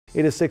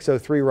It is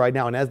 6:03 right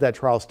now, and as that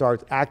trial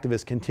starts,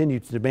 activists continue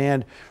to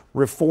demand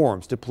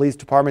reforms to police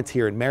departments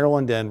here in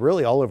Maryland and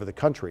really all over the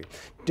country.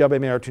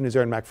 WMAR 2 News'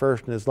 Aaron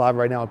McPherson is live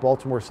right now at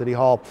Baltimore City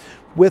Hall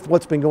with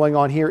what's been going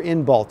on here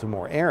in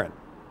Baltimore. Aaron.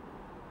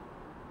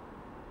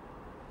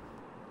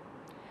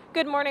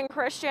 Good morning,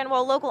 Christian.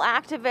 Well, local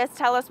activists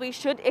tell us we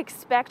should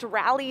expect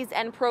rallies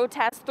and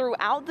protests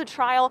throughout the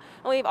trial.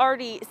 We've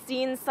already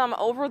seen some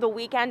over the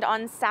weekend.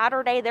 On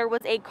Saturday, there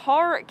was a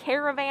car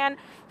caravan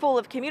full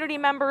of community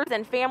members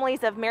and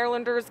families of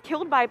Marylanders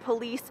killed by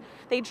police.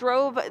 They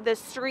drove the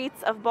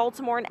streets of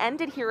Baltimore and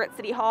ended here at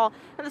City Hall.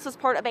 And this was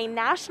part of a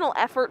national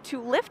effort to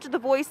lift the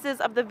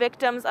voices of the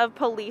victims of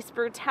police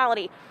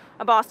brutality.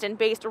 A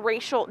Boston-based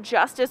racial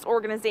justice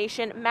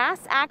organization,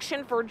 Mass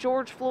Action for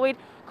George Floyd,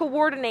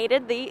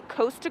 coordinated the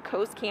Coast to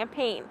Coast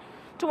campaign.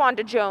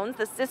 Tawanda Jones,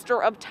 the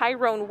sister of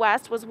Tyrone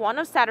West, was one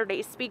of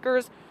Saturday's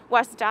speakers.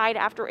 West died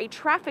after a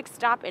traffic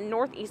stop in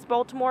Northeast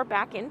Baltimore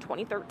back in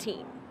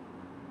 2013.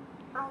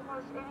 I don't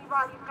wish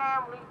anybody's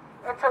family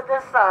into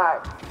this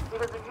side,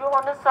 because if you're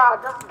on this side,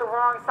 this is the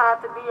wrong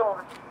side to be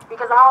on,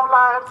 because our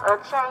lives are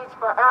changed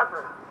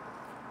forever.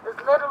 It's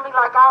literally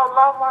like our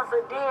loved ones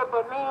are dead,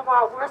 but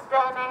meanwhile, we're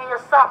standing here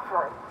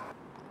suffering.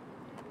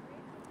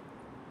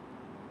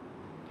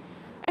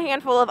 A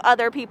handful of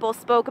other people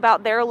spoke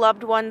about their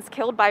loved ones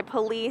killed by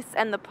police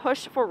and the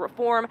push for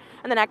reform.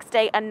 And the next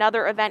day,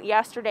 another event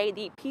yesterday,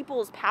 the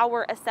People's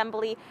Power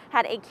Assembly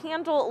had a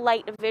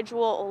candlelight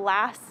vigil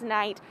last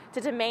night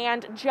to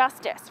demand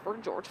justice for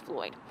George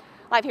Floyd.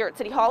 Live here at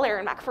City Hall,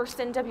 Aaron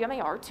McPherson,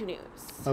 WMAR 2 News.